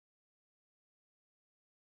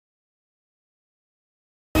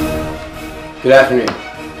Good afternoon,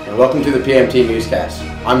 and welcome to the PMT Newscast.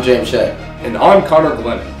 I'm James Shea. And I'm Connor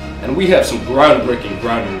Glennon, and we have some groundbreaking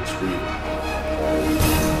ground rules for you.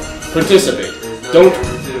 Participate. Don't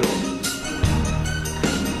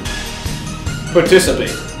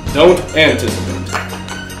anticipate.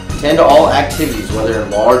 Attend to all activities, whether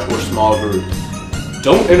in large or small groups.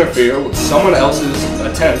 Don't interfere with someone else's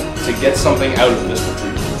attempt to get something out of this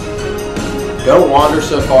retreat. Don't wander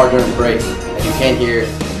so far during break that you can't hear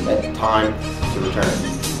at the time to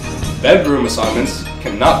return. Bedroom assignments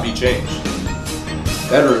cannot be changed.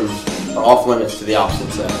 Bedrooms are off limits to the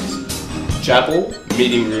opposite sex. Chapel,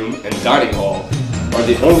 meeting room, and dining hall are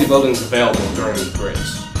the only buildings available during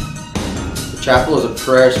breaks. The chapel is a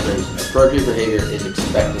prayer space. Appropriate behavior is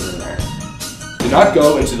expected in there. Do not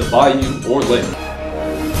go into the bayou or lake.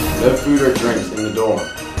 No food or drinks in the dorm.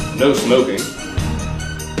 No smoking.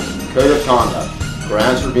 Code of conduct.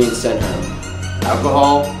 Grounds for being sent home.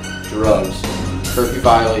 Alcohol, drugs, curfew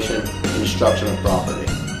violation, and destruction of property.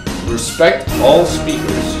 Respect all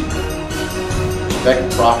speakers.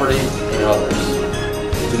 Respect property and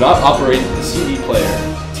others. Do not operate the CD player,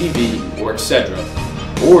 TV, or etc.,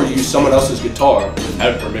 or use someone else's guitar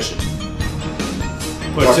without permission.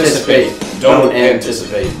 Participate. Don't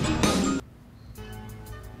anticipate.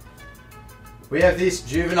 We have these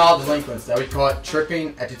juvenile delinquents that we caught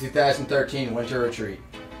tripping at the 2013 Winter Retreat.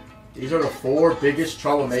 These are the 4 biggest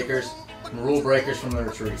troublemakers and rule breakers from the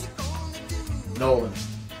retreat. Nolan.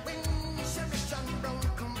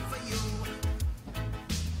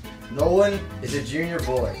 Nolan is a junior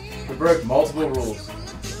boy who broke multiple rules,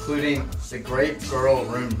 including the Grape Girl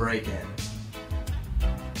room break-in.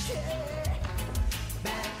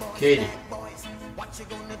 Katie.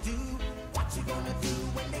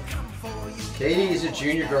 Katie is a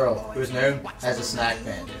junior girl who is known as a snack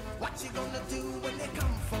bandit.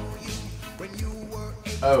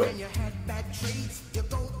 Owen.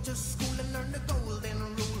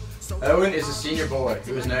 Owen is a senior boy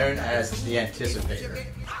who is known as the Anticipator.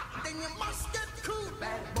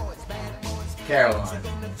 Caroline.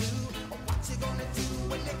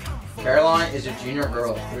 Caroline is a junior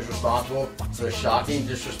girl who is responsible for the shocking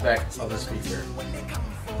disrespect of the speaker.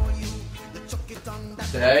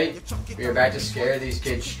 Today, we are about to scare these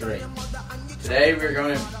kids straight. Today, we are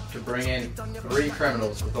going to bring in 3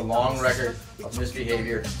 criminals with a long record of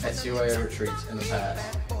misbehavior at CYO retreats in the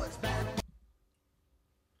past.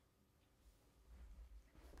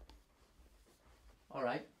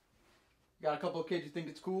 Alright. You got a couple of kids who think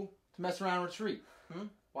it's cool to mess around a retreat.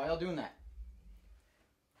 Why y'all doing that?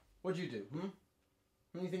 What'd you do?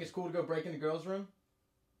 You think it's cool to go break in the girls' room?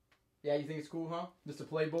 Yeah, you think it's cool, huh? Mr.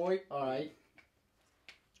 Playboy? Alright.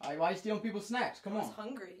 Alright, why are you stealing people's snacks? Come on. I was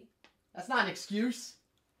hungry. That's not an excuse.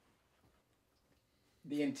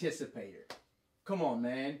 The Anticipator. Come on,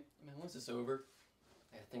 man. Man, once it's over,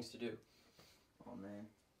 I have things to do. Oh, man.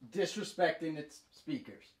 Disrespecting its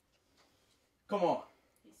speakers. Come on.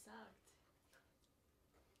 He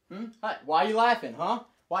sucked. Hi, why are you laughing, huh?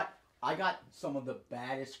 Why? I got some of the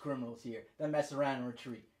baddest criminals here that mess around and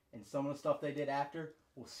retreat. And some of the stuff they did after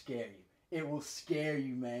will scare you. It will scare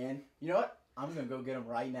you, man. You know what? I'm going to go get them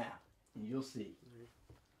right now. And you'll see.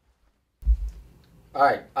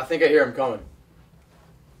 Alright, I think I hear him coming.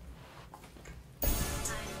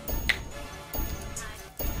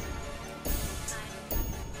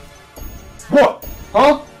 What?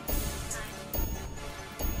 Huh?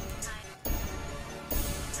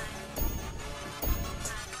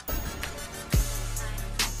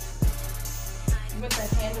 You put that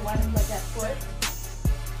hand to him like that foot.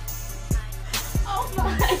 Oh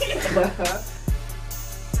my!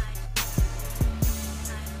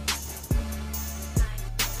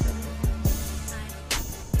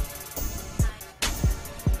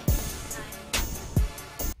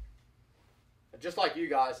 Just like you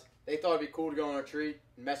guys, they thought it'd be cool to go on a retreat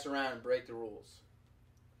and mess around and break the rules.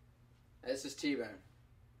 This is T-Bone.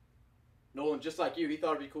 Nolan, just like you, he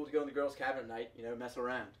thought it'd be cool to go in the girls' cabin at night, mess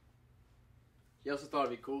around. He also thought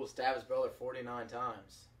it'd be cool to stab his brother 49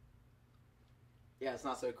 times. Yeah, it's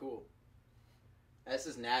not so cool. This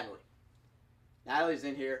is Natalie. Natalie's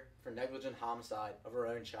in here for negligent homicide of her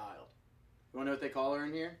own child. You want to know what they call her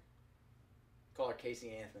in here? They call her Casey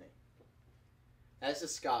Anthony. This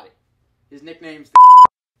is Scotty. His nickname's the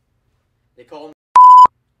They call him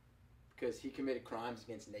because he committed crimes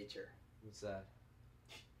against nature. What's that?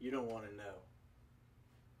 You don't want to know.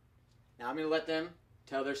 Now I'm going to let them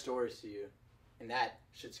tell their stories to you, and that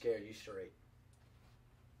should scare you straight.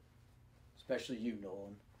 Especially you,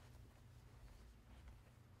 Nolan.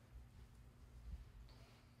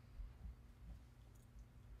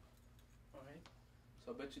 Alright.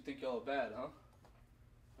 So I bet you think y'all are bad, huh?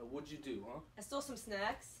 What'd you do, huh? I stole some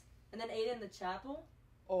snacks and then ate in the chapel.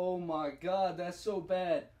 Oh my God, that's so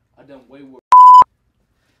bad. I done way worse.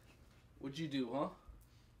 What'd you do, huh?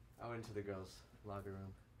 I went into the girls' locker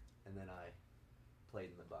room, and then I played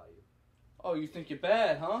in the bayou. Oh, you think you're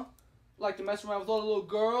bad, huh? Like to mess around with all the little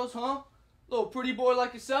girls, huh? Little pretty boy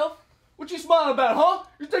like yourself? What you smiling about, huh?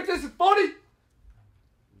 You think this is funny?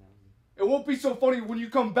 No. It won't be so funny when you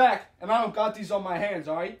come back and I don't got these on my hands,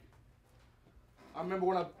 alright? I remember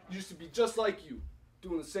when I used to be just like you,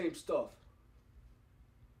 doing the same stuff.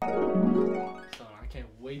 Son, I can't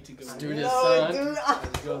wait to go. Let's do this, son. Dude,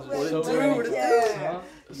 These girls are so dude, pretty, yeah. huh?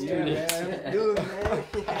 Let's do this. man. Dude, man.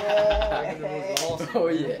 Back in the woods is awesome. Oh,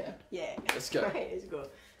 yeah. Yeah. Let's go. Right, let's go.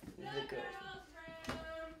 Let's go.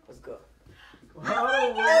 Let's go.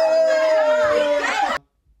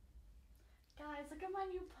 Guys, look at my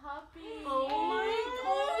new puppy. Oh my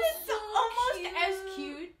God, It's so almost cute. as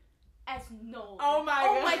cute as Nolan. Oh my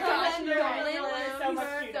Oh my gosh, gosh, Nolan Nolan is is so much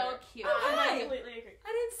so cuter. cute. Oh, I hi. completely agree. I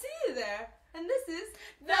didn't see you there. And this is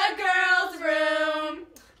The girls' room.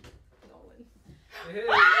 Nolan. Hey.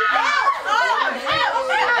 Come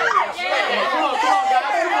on,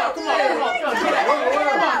 guys.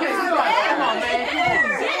 Come on, man.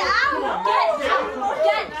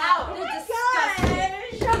 Get out! They're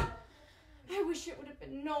disgusting. I wish it would have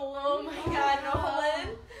been Nolan. Oh my God,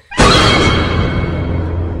 Nolan.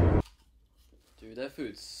 Dude, that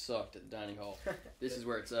food sucked at the dining hall. This is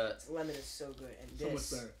where it's at. Lemon is so good, and So much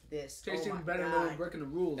this, better. this, Tastes oh even my better God. than breaking the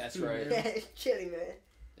rules. That's too, right. man. It's chili, man.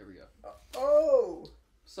 There we go. Oh.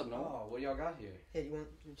 What's up, Nolan? Oh, what y'all got here? Hey, you want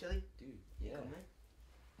some chili? Dude, yeah. Come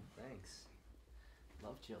on. Thanks.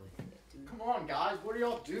 Love chili. Come on, guys. What are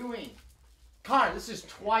y'all doing? Connor, this is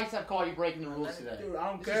twice I've called you breaking the rules today. Dude, I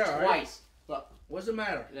don't This care, is alright? twice. What's the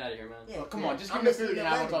matter? Get out of here, man. Yeah, Oh, come yeah. on, just I'm give me the missing food the and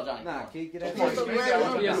I won't lemon. tell Johnny. Nah, Come on. kid, get Come out on, of just here. give me the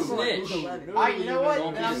Don't be a food. snitch. Alright, you know what?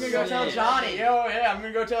 Don't Then be I'm a gonna go tell snitch. Johnny. Yo, yeah, I'm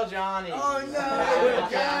gonna go tell Johnny. Oh no, Yeah.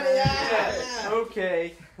 Johnny! Yeah.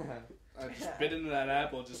 Okay. I just bit into that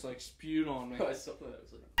apple, just like spewed on me. I saw that. I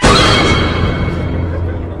was like,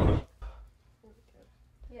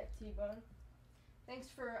 Yeah, T-Bone. Thanks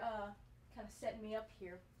for kind of setting me up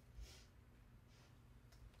here.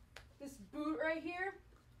 This boot right here,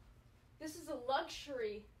 this is a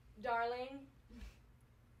luxury, darling.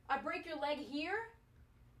 I break your leg here,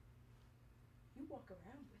 you walk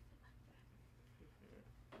around with it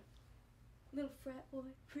like that. Little frat boy,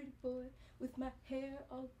 pretty boy, with my hair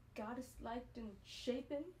all goddess-like and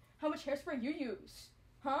shapen. How much hairspray you use?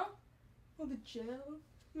 Huh? Oh, the gel?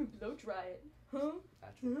 You blow dry it. Huh?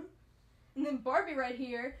 Natural. Huh? And then Barbie right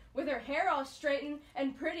here, with her hair all straightened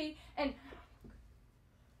and pretty and...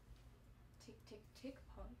 Tick, tick, tick,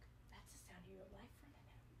 punk. That's the sound of your life running out.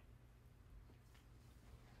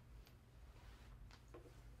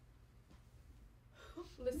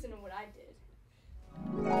 Listen to what I did.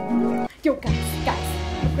 Yo, guys,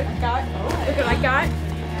 look what I got. Look what I got.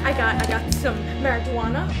 I got some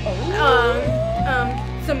marijuana.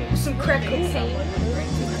 Some crack cocaine.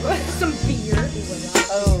 Some beer.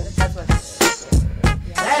 Oh, that's what.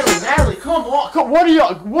 Natalie, come on.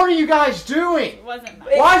 What are you guys doing? It wasn't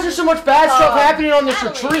nice. Why is there so much bad stuff happening on this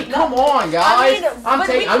Natalie, retreat? Come on, guys. I'm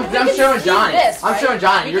showing Johnny. this, I'm right? showing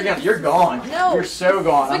Johnny. You're gone. No. You're so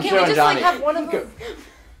gone. So I'm can we showing just Johnny. like have one of them?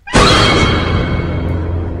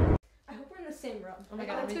 I hope we're in the same room. Oh my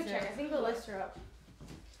God, let's me go too. check. I think the lists are up.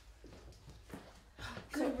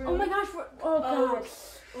 Good Oh my gosh! Oh god!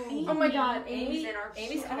 Oh my god! Amy's Amy, in our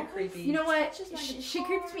Amy's kind of creepy. You know what? She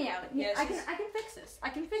creeps me out. Yeah, I can fix this. I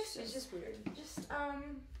can fix this. She's just weird. Just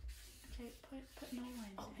Okay, put Nolan.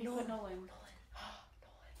 Hey, put Nolan.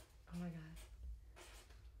 Oh my God.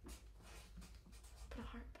 put a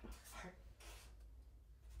heart. Put a heart.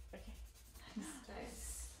 Okay.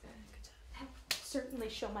 Nice. Good job. Certainly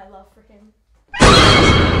show my love for him.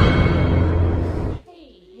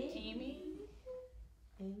 Hey, Amy.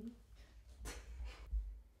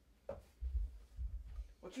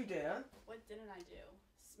 What you did, huh? What didn't I do?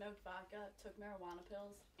 Smoked vodka, took marijuana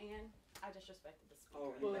pills, and I disrespected the speaker.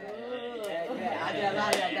 Oh, yeah. I did a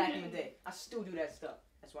lot of that back in the day. I still do that stuff.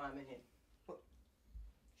 That's why I'm in here. What?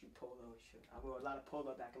 You polo shit. I wore a lot of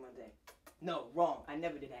polo back in my day. No, wrong. I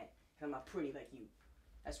never did that. Cause I'm not pretty like you.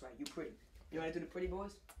 That's right, you pretty. You know what I do to pretty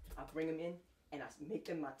boys? I bring them in and I make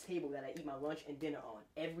them my table that I eat my lunch and dinner on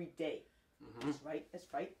every day. That's right. That's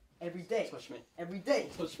right. Every day. touch me. Every day.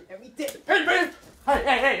 Touch me. Every day. Hey, man!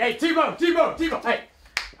 Hey, T-Bone! Hey!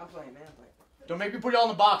 I'm playing, man. I'm playing. Don't make me put you all in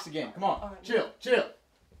the box again. Come on. Alright, Chill.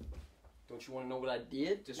 Don't you want to know what I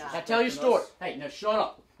did? Nah. Now tell your story. Hey, now shut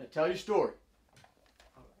up. Now tell your story.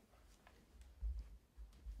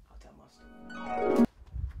 I'll tell my story.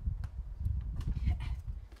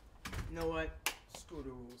 know what? Screw the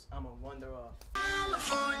rules. I'm gonna wander off.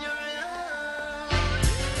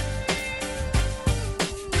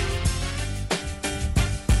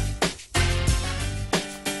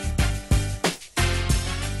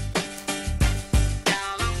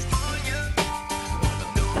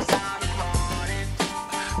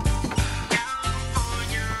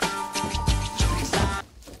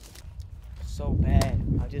 So bad.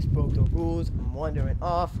 I just broke the rules. I'm wandering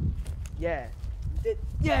off. Yeah.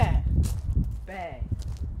 Yeah. Bad.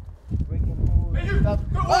 Breaking rules. Hey, you! Stuff.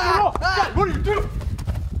 Go, God, what are you doing?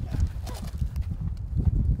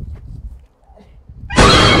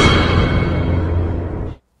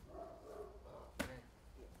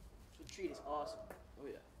 Retreat is awesome. Oh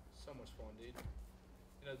yeah, so much fun, dude.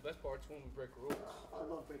 You know, the best part's when we break rules. I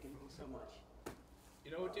love breaking rules so much.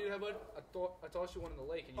 You know what, dude? How about I tossed you one in the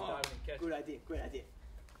lake and you dive in and catch Good it. idea. Good idea.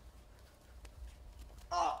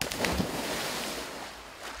 Oh.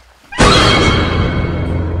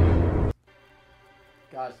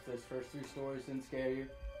 Guys, if those first 3 stories didn't scare you,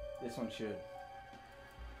 this one should.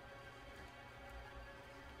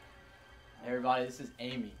 Everybody, this is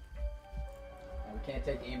Amy. And we can't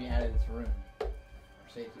take Amy out of this room for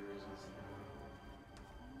safety reasons.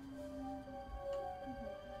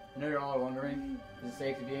 I know you're all wondering, is it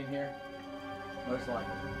safe to be in here? Most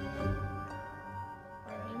likely.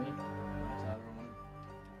 Alright, Amy, tell everyone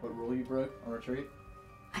what rule you broke on retreat.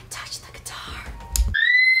 I touched the guitar.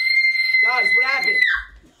 Guys, what happened?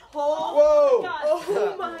 Oh. Whoa!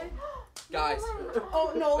 Oh my. Guys,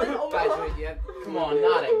 Oh Nolan. Oh my. guys, wait, yeah. Come on,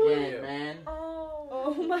 not again, man.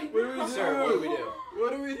 Oh my What do we do? Sir, what do we do?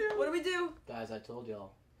 What do we do? What do we do? Guys, I told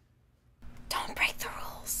y'all. Don't break the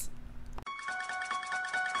rules.